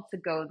called to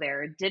go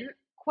there, didn't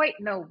quite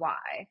know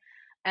why.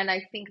 And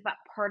I think that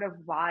part of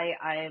why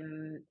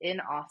I'm in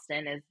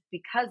Austin is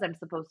because I'm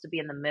supposed to be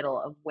in the middle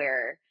of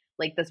where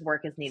like this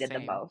work is needed the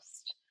same,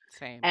 most.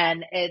 same.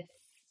 And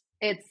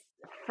it's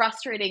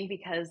frustrating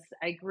because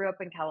I grew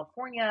up in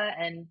California,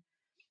 and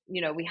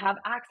we have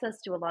access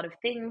to a lot of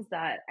things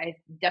that I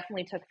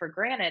definitely took for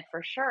granted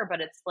for sure. But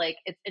it's like,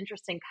 it's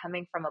interesting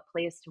coming from a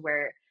place to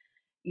where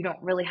you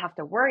don't really have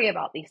to worry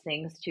about these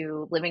things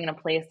to living in a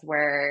place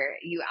where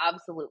you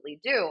absolutely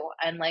do.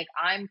 And like,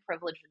 I'm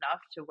privileged enough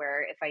to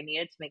where if I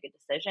needed to make a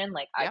decision,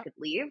 like I Yep. could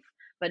leave,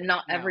 but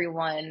not No.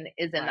 everyone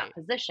is in that Right.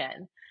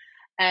 position.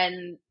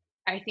 And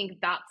I think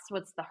that's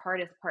what's the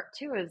hardest part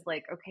too is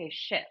like, okay,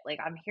 shit, like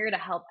I'm here to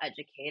help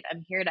educate,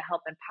 I'm here to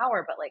help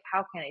empower, but like,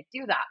 how can I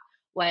do that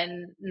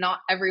when not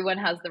everyone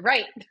has the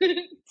right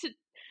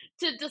to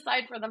to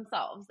decide for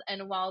themselves.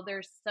 And while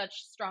there's such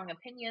strong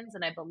opinions,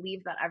 and I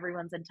believe that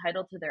everyone's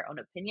entitled to their own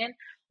opinion,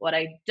 what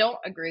I don't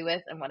agree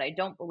with and what I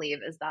don't believe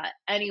is that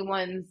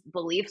anyone's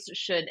beliefs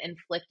should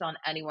inflict on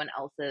anyone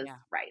else's Yeah.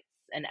 rights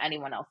and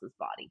anyone else's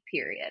body,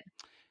 period.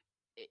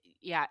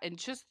 Yeah, and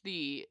just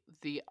the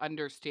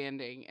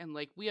understanding, and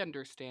like we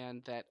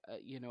understand that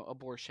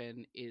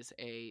abortion is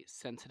a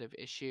sensitive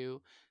issue.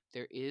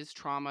 There is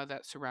trauma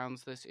that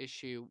surrounds this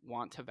issue.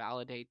 Want to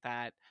validate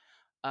that.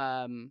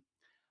 um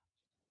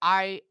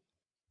I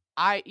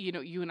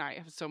you and I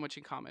have so much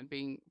in common,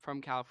 being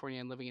from California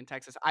and living in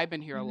Texas. I've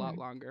been here a lot Mhm.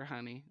 longer,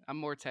 honey. I'm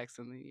more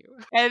Texan than you.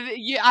 And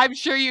I'm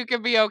sure you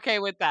can be okay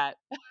with that.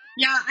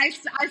 Yeah, I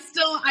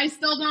still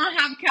don't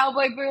have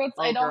cowboy boots.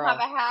 I Oh, don't have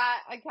girl.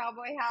 a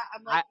cowboy hat.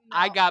 I'm like,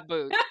 I no, got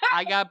boots.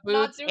 I got not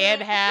boots doing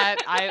and it. hat.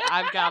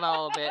 I've got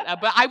all of it.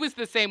 But I was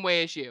the same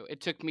way as you.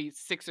 It took me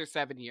 6 or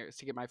 7 years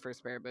to get my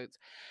first pair of boots.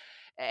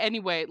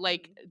 Anyway,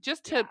 like Mhm.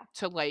 just Yeah.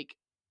 to like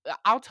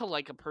I'll tell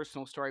like a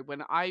personal story.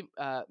 When I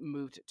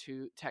moved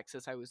to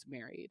Texas, I was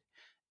married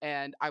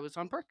and I was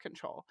on birth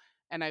control,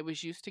 and I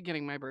was used to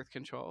getting my birth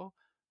control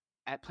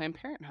at Planned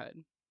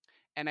Parenthood.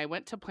 And I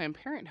went to Planned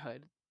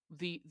Parenthood.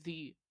 The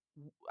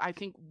I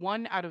think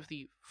one out of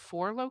the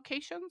 4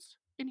 locations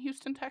in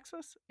Houston,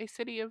 Texas, a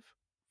city of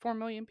 4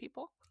 million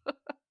people.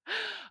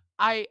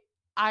 I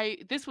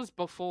this was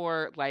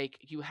before like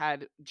you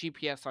had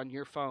GPS on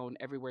your phone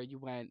everywhere you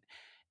went,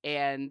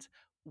 and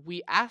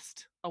we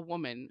asked a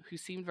woman who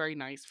seemed very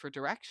nice for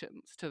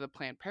directions to the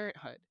Planned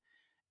Parenthood,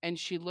 and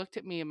she looked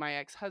at me and my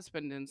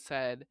ex-husband and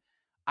said,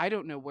 "I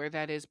don't know where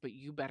that is, but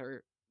you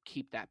better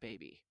keep that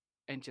baby,"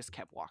 and just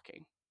kept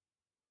walking.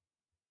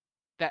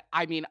 That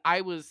I mean,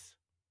 I was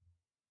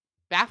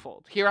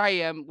baffled. Here I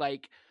am,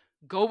 like,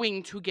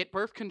 going to get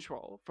birth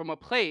control from a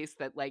place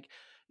that, like,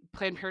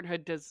 Planned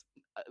Parenthood does.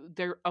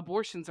 Their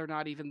abortions are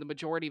not even the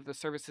majority of the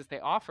services they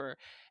offer.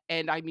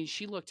 And I mean,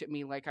 she looked at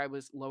me like I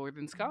was lower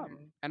than scum.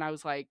 Mhm. And I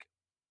was like,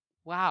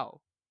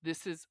 wow,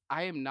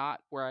 I am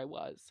not where I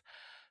was.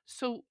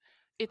 So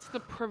it's the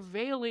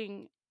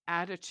prevailing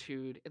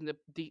attitude and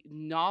the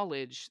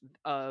knowledge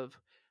of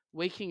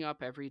waking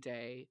up every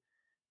day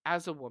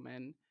as a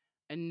woman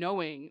and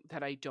knowing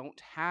that I don't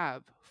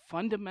have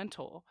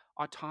fundamental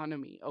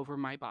autonomy over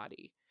my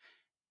body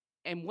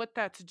and what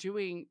that's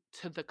doing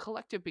to the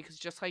collective. Because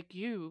just like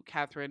you,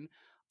 Catherine,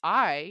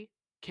 I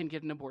can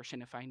get an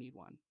abortion if I need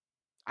one.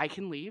 I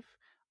can leave.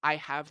 I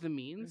have the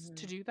means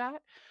to Mhm. do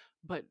that.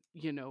 But,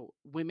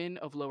 women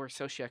of lower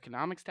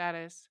socioeconomic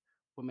status,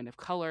 women of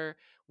color,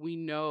 we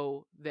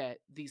know that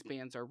these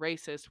bans are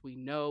racist. We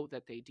know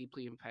that they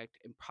deeply impact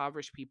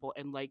impoverished people.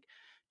 And like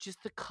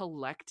just the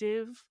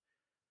collective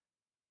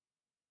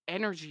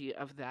energy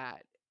of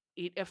that,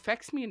 it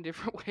affects me in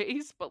different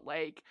ways, but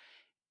like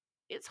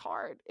it's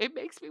hard. It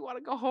makes me want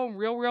to go home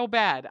real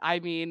bad. I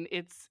mean,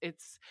 it's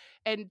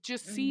and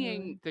just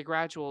seeing Mhm. the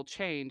gradual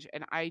change,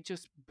 and I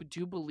just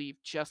do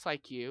believe, just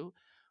like you,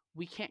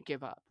 we can't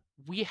give up.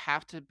 We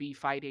have to be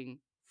fighting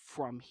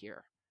from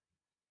here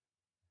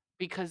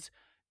because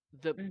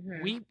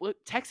Mhm.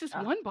 Texas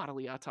Ugh, won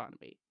bodily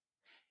autonomy,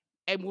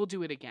 and we'll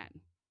do it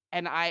again.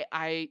 And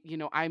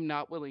I'm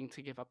not willing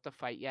to give up the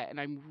fight yet, and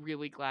I'm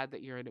really glad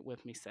that you're in it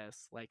with me,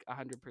 sis. Like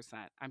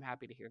 100%. I'm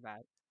happy to hear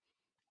that.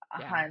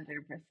 Yeah.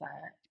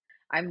 100%.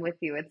 I'm with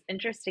you. It's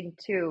interesting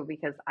too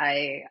because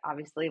I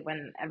obviously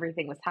when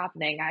everything was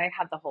happening, I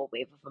had the whole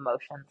wave of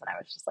emotions and I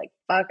was just like,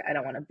 fuck, I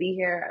don't want to be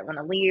here. I want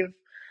to leave.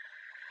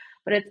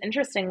 But it's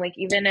interesting, like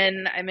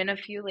I'm in a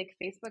few like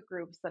Facebook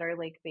groups that are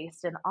like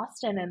based in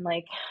Austin, and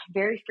like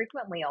very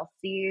frequently I'll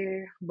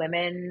see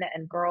women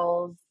and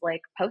girls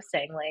like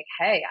posting like,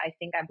 "Hey, I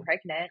think I'm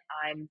pregnant.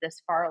 I'm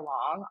this far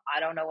along. I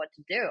don't know what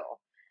to do."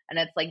 And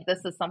it's like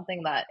this is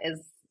something that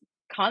is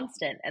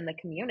constant in the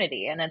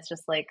community, and it's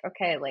just like,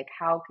 okay, like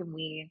how can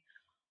we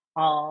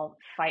all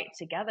fight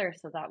together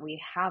so that we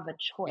have a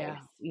Yeah.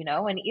 choice, you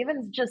know? And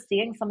even just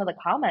seeing some of the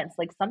comments,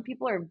 like some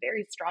people are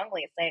very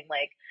strongly saying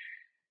like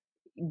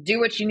do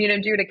what you need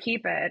to do to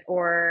keep it,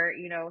 or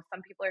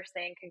some people are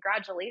saying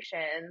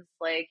congratulations,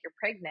 like you're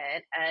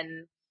pregnant.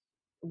 And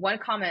one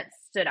comment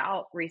stood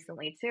out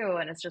recently too,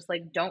 and it's just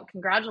like don't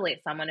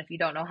congratulate someone if you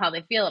don't know how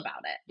they feel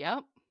about it.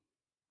 Yep.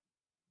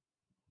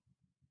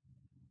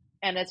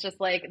 And it's just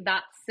like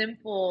that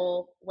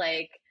simple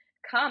like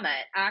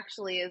comment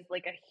actually is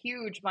like a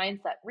huge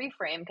mindset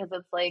reframe, because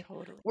it's like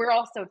Totally. we're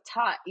also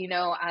taught,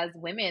 as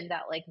women,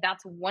 that like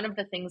that's one of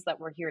the things that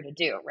we're here to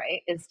do,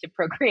 right, is to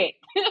procreate.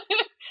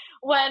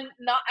 When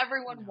not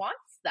everyone Yeah.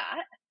 wants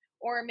that,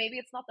 or maybe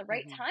it's not the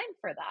right Mhm. time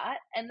for that,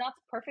 and that's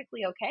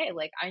perfectly okay.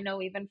 Like I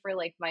know even for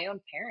like my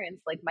own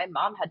parents, like my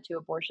mom had 2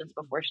 abortions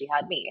before she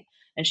had me,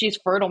 and she's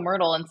fertile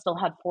myrtle and still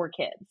had 4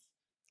 kids.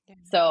 Yeah.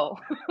 So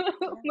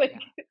Yeah. like,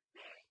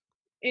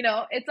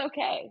 Yeah. it's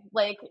okay.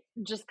 Like,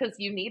 just because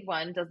you need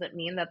one doesn't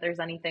mean that there's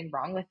anything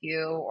wrong with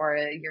you or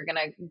you're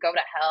gonna go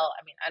to hell.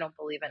 I mean, I don't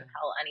believe in Yeah.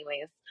 hell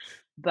anyways.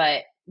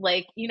 But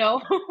like, we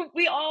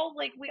all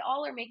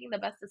are making the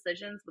best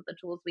decisions with the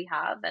tools we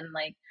have, and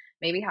like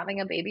maybe having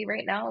a baby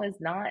right now is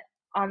not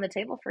on the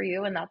table for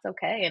you, and that's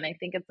okay. And I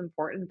think it's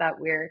important that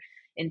we're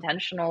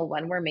intentional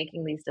when we're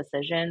making these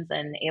decisions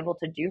and able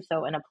to do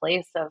so in a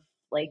place of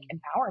like Mm.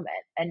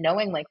 empowerment and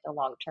knowing like the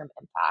long-term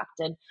impact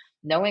and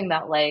knowing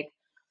that like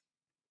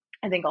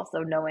I think also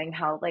knowing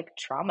how like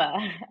trauma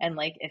and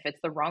like if it's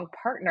the wrong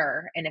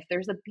partner and if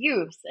there's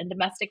abuse and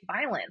domestic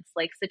violence,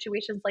 like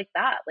situations like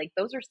that, like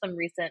those are some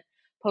recent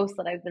posts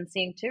that I've been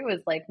seeing too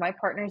is like my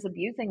partner's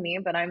abusing me,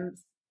 but I'm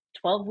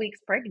 12 weeks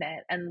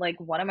pregnant and like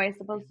what am I Yeah.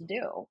 supposed to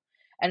do?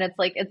 And it's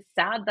like it's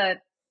sad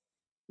that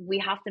we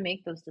have to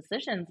make those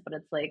decisions, but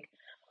it's like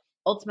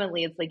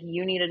ultimately it's like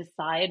you need to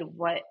decide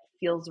what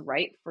feels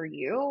right for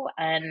you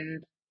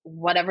and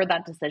whatever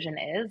that decision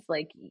is,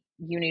 like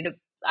you need to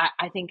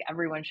I think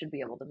everyone should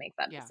be able to make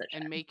that Yeah, and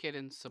decision. make it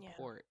in Yeah.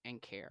 support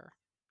and care,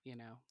 you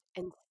know,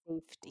 And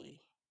fully,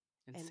 safety.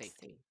 and And safety.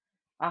 safety.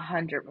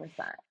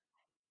 100%.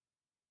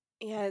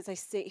 Yeah, as I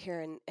sit here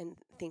and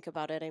think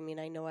about it, I mean,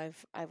 I know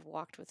I've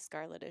walked with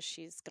Scarlett as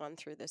she's gone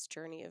through this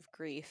journey of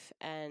grief,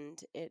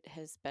 and it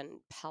has been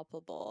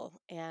palpable.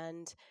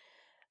 And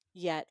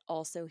yet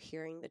also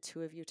hearing the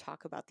two of you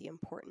talk about the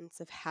importance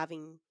of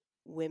having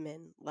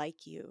women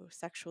like you,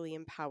 sexually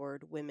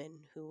empowered women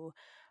who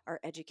are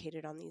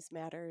educated on these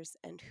matters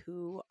and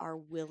who are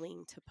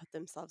willing to put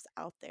themselves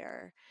out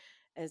there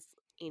as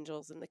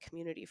angels in the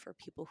community for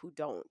people who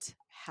don't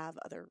have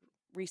other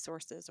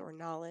resources or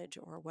knowledge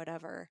or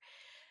whatever.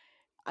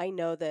 I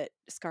know that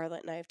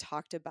Scarlett and I have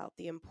talked about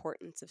the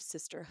importance of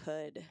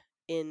sisterhood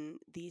in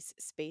these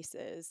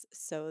spaces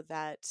so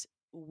that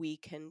we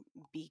can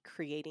be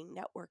creating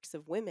networks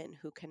of women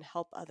who can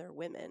help other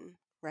women,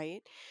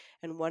 right?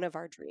 And one of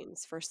our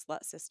dreams for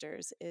Slut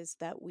Sisters is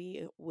that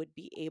we would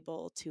be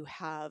able to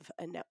have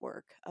a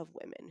network of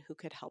women who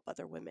could help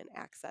other women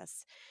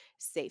access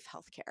safe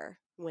healthcare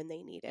when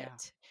they need Yeah.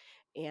 it.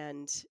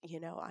 And,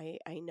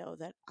 I know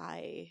that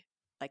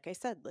like I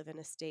said, live in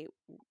a state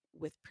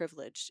with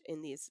privilege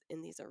in these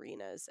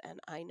arenas, and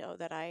I know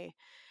that I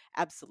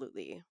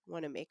absolutely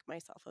want to make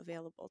myself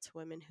available to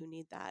women who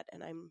need that.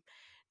 And I'm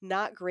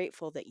not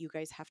grateful that you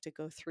guys have to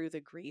go through the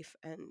grief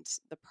and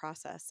the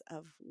process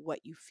of what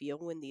you feel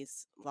when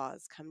these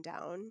laws come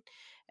down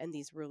and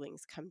these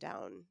rulings come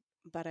down,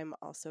 but I'm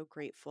also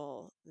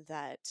grateful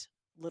that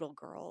little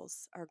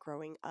girls are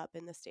growing up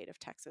in the state of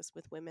Texas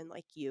with women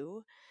like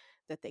you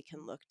that they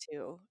can look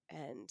to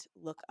and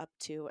look up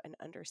to and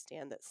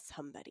understand that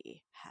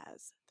somebody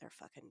has their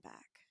fucking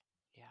back.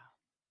 Yeah.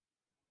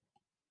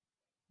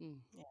 Mm.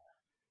 Yeah.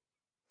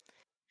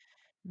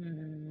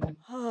 Mm.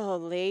 Oh,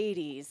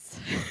 ladies.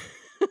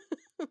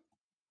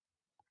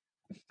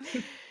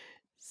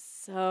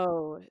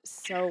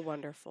 So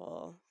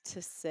wonderful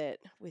to sit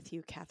with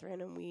you,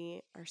 Catherine, and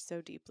we are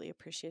so deeply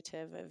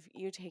appreciative of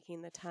you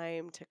taking the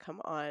time to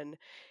come on.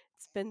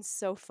 It's been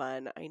so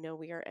fun. I know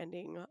we are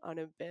ending on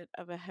a bit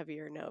of a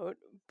heavier note,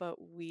 but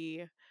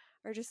we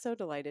are just so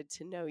delighted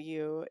to know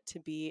you, to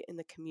be in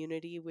the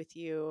community with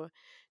you,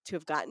 to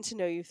have gotten to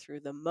know you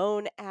through the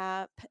Moan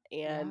app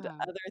and Yeah.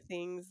 other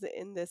things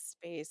in this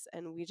space.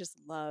 And we just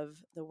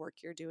love the work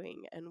you're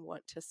doing and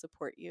want to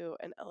support you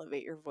and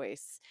elevate your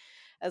voice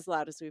as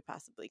loud as we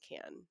possibly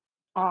can.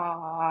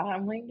 Aw,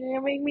 I'm like, you're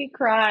gonna make me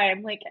cry.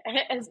 I'm like,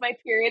 is my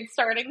period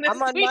starting this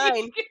I'm on week?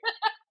 mine.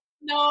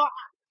 No,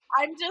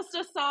 I'm just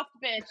a soft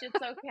bitch.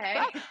 It's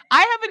okay.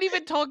 I haven't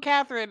even told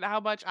Catherine how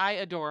much I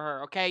adore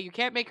her, okay? You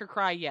can't make her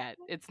cry yet.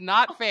 It's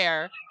not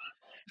fair.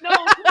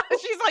 No,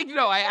 She's like,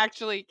 no, I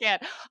actually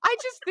can't. I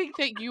just think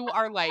that you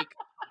are like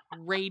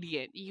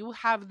radiant. You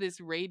have this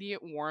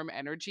radiant, warm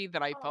energy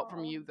that I felt from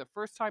aw. you the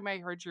first time I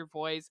heard your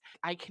voice.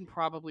 I can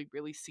probably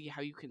really see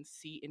how you can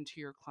see into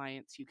your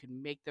clients. You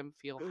can make them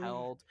feel Mm,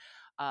 held.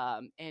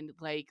 And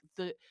like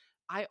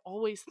I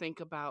always think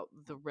about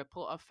the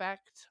ripple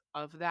effect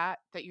of that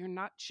you're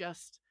not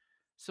just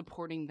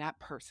supporting that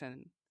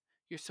person,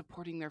 you're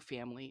supporting their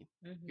family.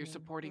 You're Mhm.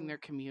 supporting mm, their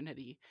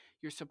community.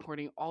 You're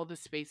supporting all the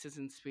spaces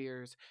and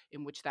spheres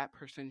in which that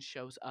person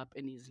shows up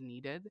and is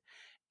needed.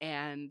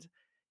 And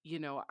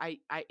I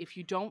if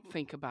you don't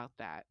think about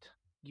that,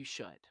 you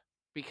should,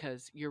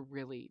 because you're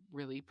really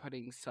really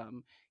putting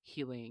some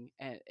healing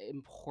and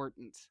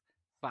important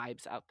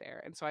vibes out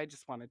there. And so I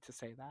just wanted to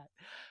say that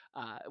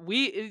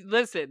we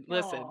listen,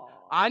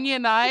 Anya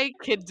and Aw. I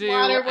could do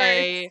Waterworks.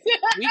 a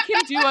we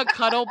can do a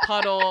cuddle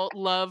puddle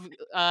love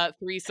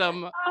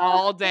threesome Ah,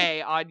 all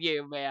day on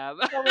you, man.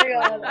 oh my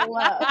god, mm.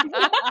 love.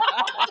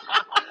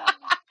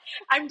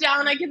 I'm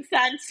down, I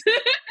consent.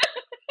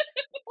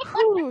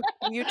 Whew,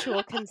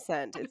 mutual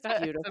consent. It's It's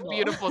a beautiful.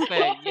 beautiful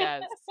thing,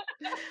 yes.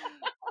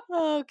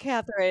 Oh,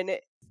 Catherine,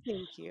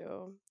 thank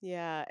you.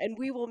 Yeah. And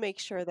we will make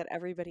sure that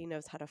everybody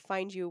knows how to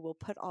find you. We'll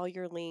put all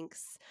your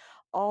links,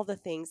 all the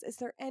things. Is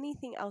there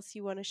anything else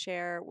you want to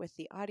share with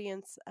the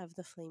audience of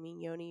the Flaming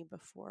Yoni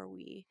before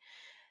we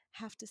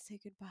have to say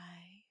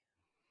goodbye?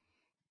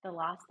 The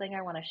last thing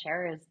I want to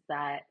share is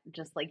that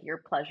just like your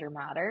pleasure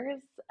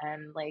matters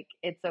and like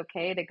it's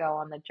okay to go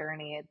on the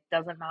journey. It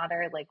doesn't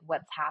matter like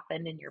what's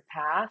happened in your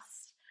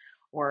past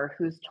or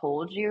who's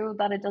told you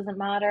that it doesn't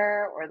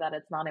matter or that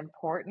it's not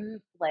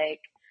important.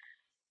 Like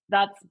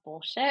that's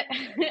bullshit.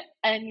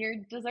 And you're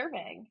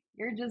deserving.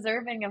 You're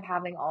deserving of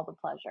having all the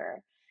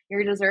pleasure.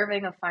 You're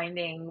deserving of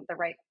finding the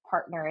right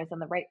partners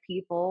and the right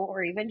people,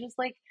 or even just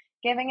like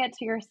giving it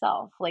to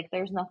yourself. Like,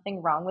 there's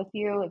nothing wrong with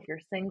you if you're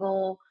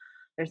single.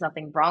 There's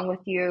nothing wrong with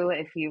you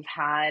if you've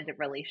had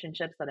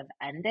relationships that have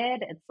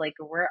ended. It's like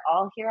we're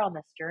all here on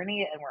this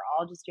journey and we're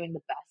all just doing the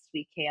best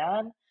we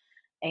can.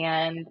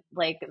 And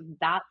like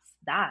that's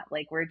that.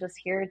 Like we're just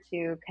here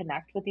to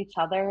connect with each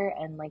other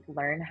and like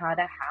learn how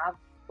to have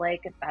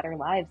like better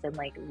lives, and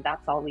like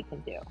that's all we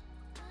can do.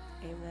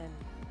 Amen.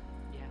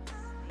 Yes.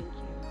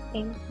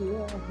 Thank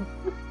you.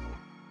 Thank you.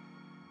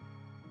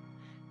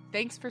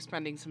 Thanks for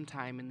spending some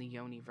time in the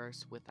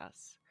Yoniverse with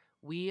us.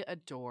 We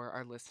adore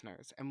our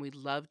listeners and we'd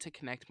love to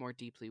connect more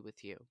deeply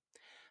with you.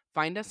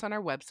 Find us on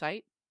our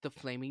website,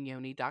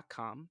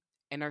 theflamingyoni.com,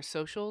 and our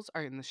socials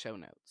are in the show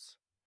notes.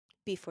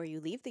 Before you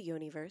leave the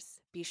Yoniverse,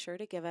 be sure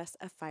to give us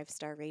a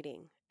 5-star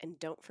rating and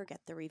don't forget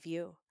the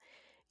review.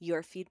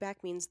 Your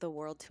feedback means the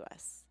world to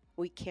us.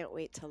 We can't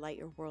wait to light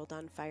your world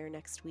on fire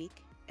next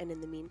week. And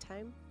in the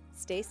meantime,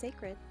 stay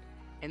sacred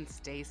And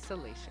stay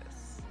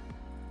salacious.